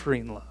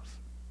suffering love.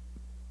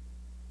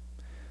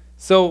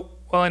 So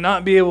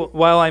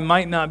while I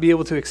might not be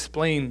able to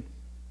explain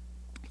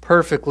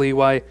perfectly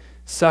why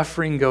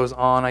suffering goes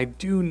on, I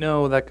do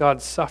know that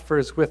God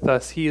suffers with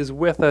us. He is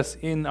with us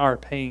in our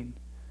pain.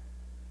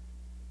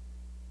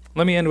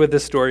 Let me end with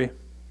this story.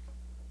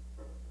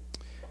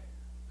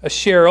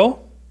 Cheryl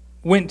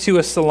went to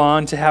a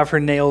salon to have her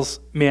nails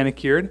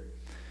manicured.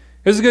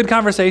 It was a good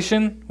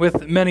conversation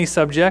with many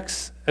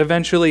subjects.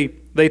 Eventually,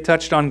 they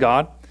touched on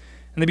God.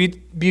 And the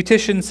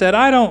beautician said,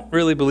 I don't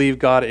really believe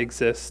God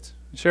exists.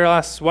 Cheryl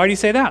asks, why do you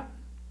say that?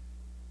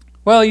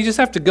 Well, you just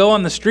have to go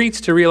on the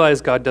streets to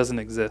realize God doesn't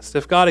exist.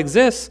 If God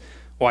exists,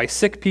 why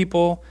sick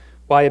people?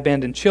 Why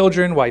abandoned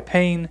children? Why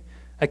pain?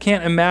 I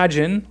can't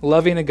imagine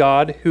loving a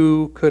God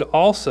who could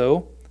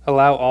also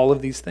allow all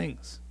of these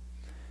things.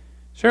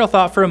 Cheryl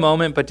thought for a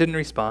moment but didn't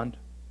respond.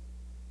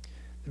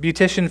 The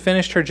beautician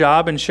finished her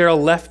job and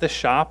Cheryl left the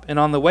shop, and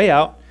on the way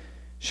out,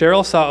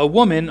 Cheryl saw a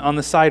woman on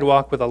the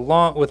sidewalk with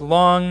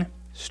long,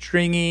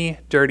 stringy,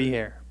 dirty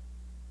hair.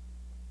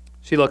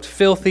 She looked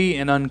filthy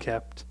and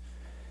unkempt.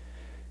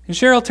 And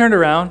Cheryl turned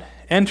around,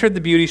 entered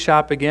the beauty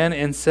shop again,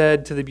 and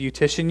said to the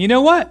beautician, you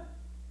know what?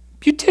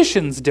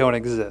 Beauticians don't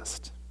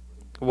exist.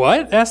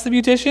 What? Asked the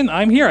beautician.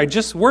 I'm here. I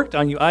just worked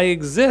on you. I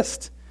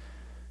exist.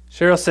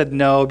 Cheryl said,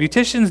 no,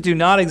 beauticians do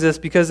not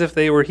exist, because if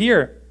they were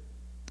here,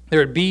 there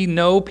would be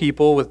no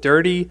people with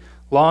dirty,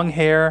 long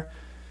hair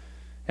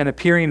and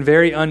appearing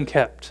very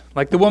unkempt,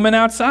 like the woman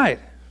outside.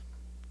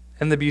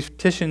 And the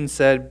beautician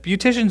said,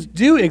 beauticians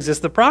do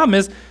exist. The problem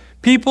is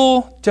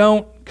people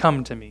don't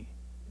come to me.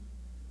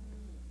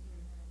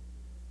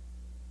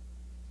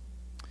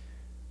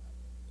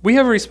 We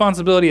have a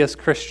responsibility as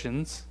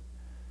Christians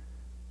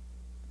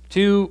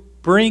to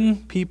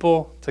bring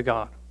people to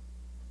God.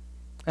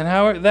 And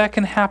how that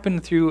can happen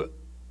through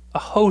a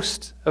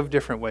host of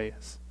different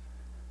ways.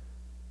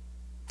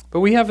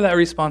 But we have that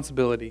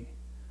responsibility.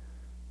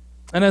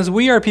 And as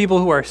we are people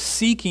who are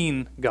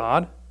seeking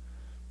God,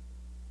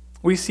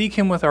 we seek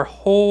him with our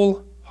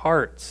whole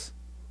hearts,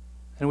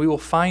 and we will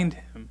find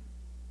him.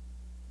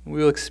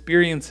 We will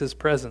experience his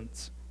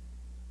presence.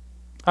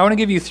 I want to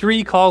give you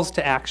 3 calls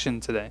to action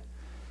today.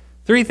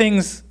 3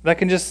 things that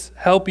can just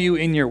help you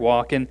in your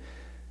walk. And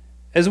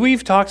as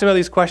we've talked about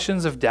these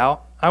questions of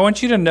doubt, I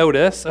want you to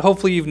notice,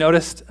 hopefully you've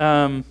noticed,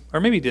 or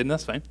maybe you didn't,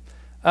 that's fine,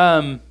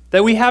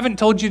 that we haven't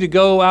told you to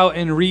go out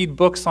and read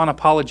books on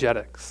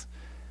apologetics.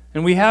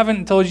 And we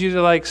haven't told you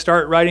to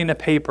start writing a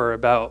paper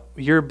about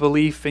your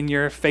belief in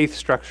your faith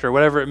structure,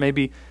 whatever it may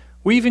be.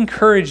 We've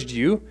encouraged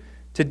you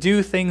to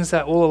do things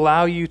that will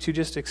allow you to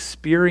just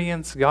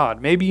experience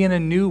God, maybe in a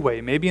new way,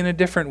 maybe in a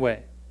different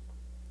way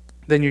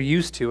than you're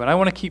used to. And I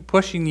want to keep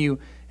pushing you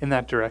in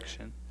that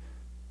direction.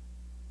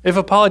 If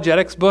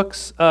apologetics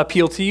books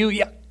appeal to you,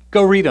 yeah,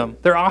 Go read them.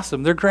 They're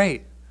awesome. They're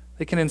great.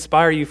 They can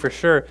inspire you for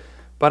sure.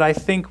 But I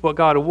think what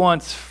God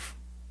wants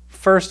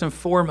first and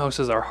foremost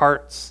is our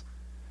hearts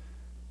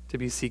to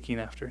be seeking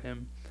after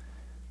him.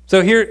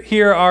 So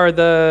here are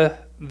the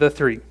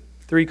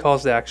three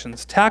calls to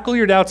actions. Tackle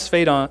your doubts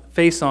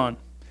face on.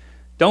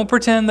 Don't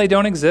pretend they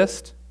don't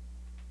exist.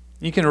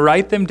 You can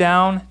write them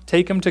down,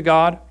 take them to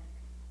God.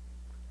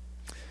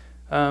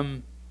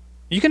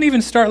 You can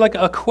even start like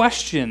a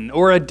question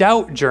or a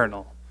doubt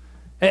journal.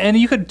 And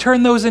you could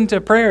turn those into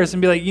prayers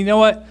and be like, you know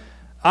what?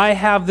 I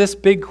have this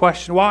big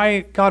question.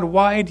 God,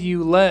 why do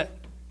you let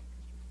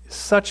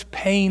such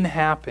pain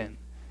happen?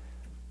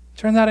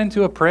 Turn that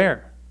into a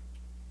prayer.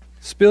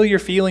 Spill your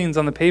feelings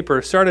on the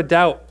paper. Start a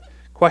doubt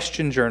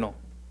question journal.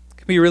 It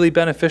can be really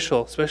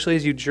beneficial, especially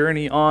as you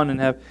journey on and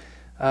have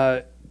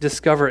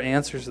discover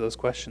answers to those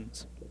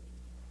questions.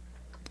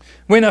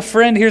 Here's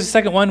the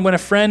second one, when a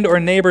friend or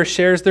neighbor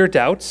shares their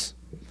doubts,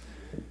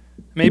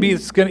 maybe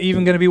it's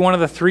even going to be one of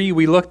the three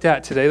we looked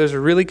at today. Those are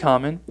really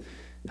common.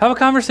 Have a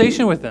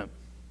conversation with them.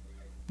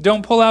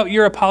 Don't pull out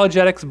your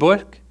apologetics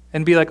book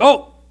and be like,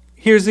 oh,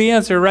 here's the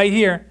answer right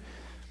here.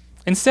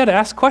 Instead,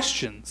 ask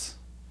questions.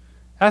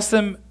 Ask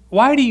them,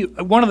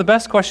 one of the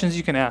best questions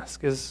you can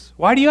ask is,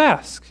 why do you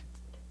ask?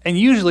 And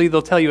usually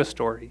they'll tell you a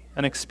story,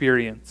 an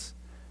experience.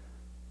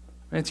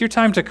 And it's your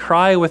time to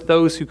cry with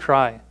those who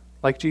cry,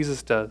 like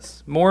Jesus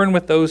does. Mourn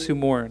with those who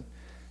mourn.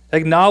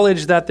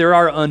 Acknowledge that there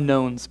are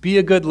unknowns. Be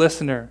a good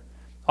listener.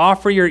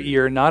 Offer your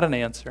ear, not an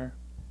answer.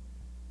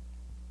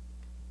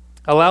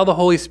 Allow the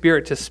Holy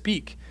Spirit to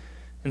speak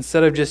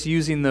instead of just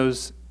using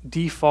those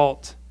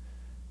default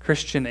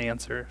Christian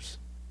answers.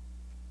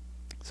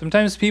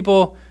 Sometimes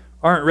people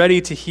aren't ready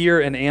to hear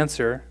an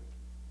answer.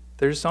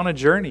 They're just on a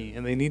journey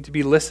and they need to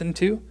be listened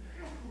to.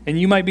 And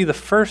you might be the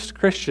first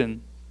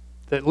Christian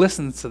that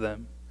listens to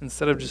them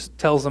instead of just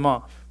tells them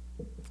off.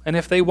 And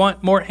if they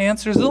want more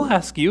answers, they'll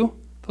ask you.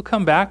 They'll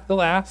come back,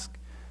 they'll ask,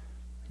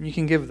 and you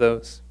can give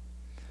those.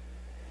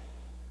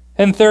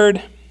 And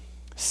third,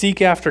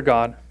 seek after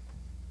God.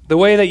 The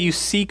way that you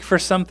seek for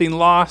something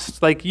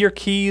lost, like your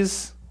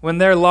keys, when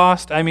they're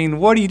lost,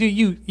 what do?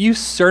 You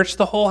search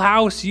the whole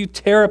house. You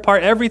tear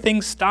apart.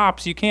 Everything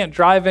stops. You can't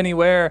drive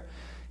anywhere.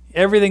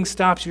 Everything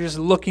stops. You're just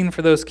looking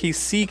for those keys.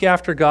 Seek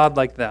after God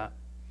like that.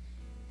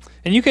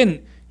 And you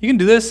can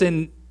do this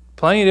in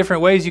plenty of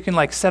different ways. You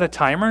can set a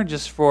timer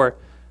just for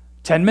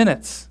 10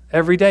 minutes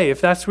every day.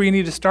 If that's where you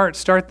need to start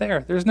there.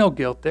 There's no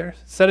guilt there.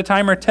 Set a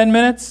timer 10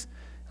 minutes.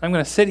 I'm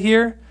going to sit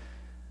here.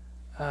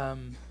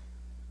 I'm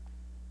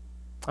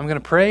going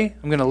to pray.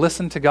 I'm going to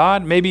listen to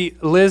God. Maybe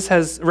Liz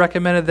has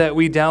recommended that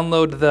we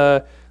download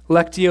the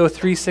Lectio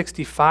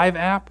 365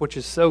 app, which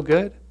is so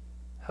good.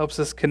 Helps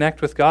us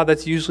connect with God.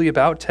 That's usually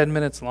about 10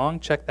 minutes long.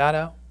 Check that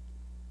out.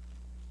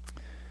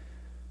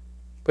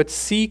 But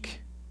seek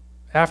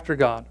after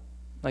God.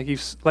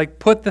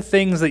 Put the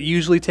things that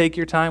usually take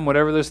your time,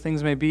 whatever those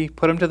things may be,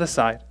 put them to the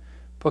side.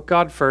 Put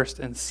God first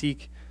and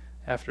seek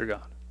after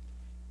God.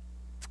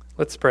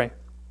 Let's pray.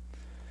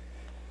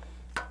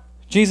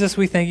 Jesus,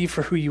 we thank you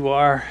for who you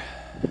are.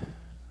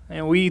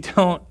 And we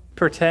don't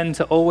pretend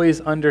to always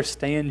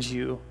understand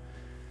you.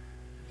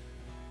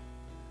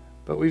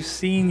 But we've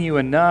seen you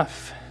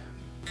enough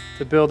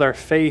to build our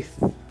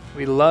faith.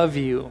 We love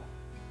you.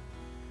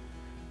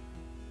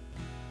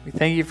 We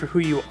thank you for who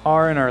you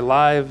are in our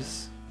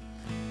lives.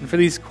 And for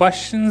these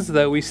questions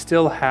that we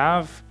still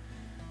have,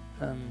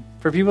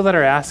 for people that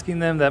are asking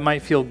them that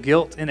might feel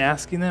guilt in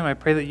asking them, I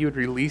pray that you would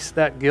release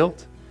that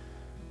guilt.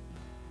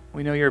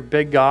 We know you're a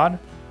big God.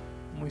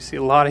 We see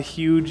a lot of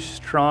huge,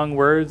 strong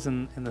words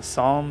in the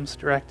Psalms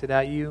directed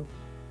at you.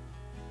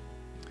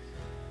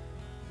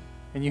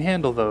 And you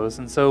handle those,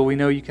 and so we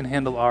know you can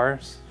handle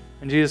ours.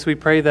 And Jesus, we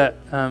pray that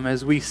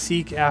as we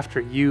seek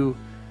after you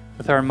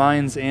with our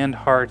minds and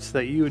hearts,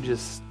 that you would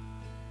just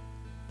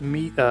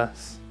meet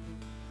us.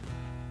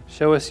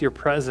 Show us your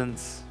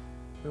presence.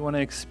 We want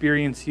to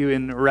experience you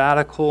in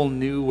radical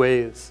new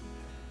ways.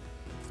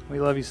 We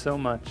love you so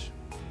much.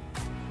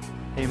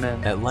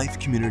 Amen. At Life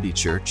Community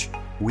Church,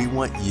 we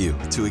want you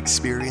to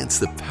experience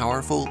the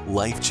powerful,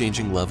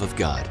 life-changing love of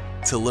God.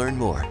 To learn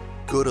more,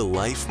 go to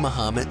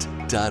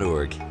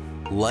lifemuhammad.org.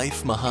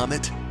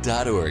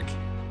 lifemuhammad.org.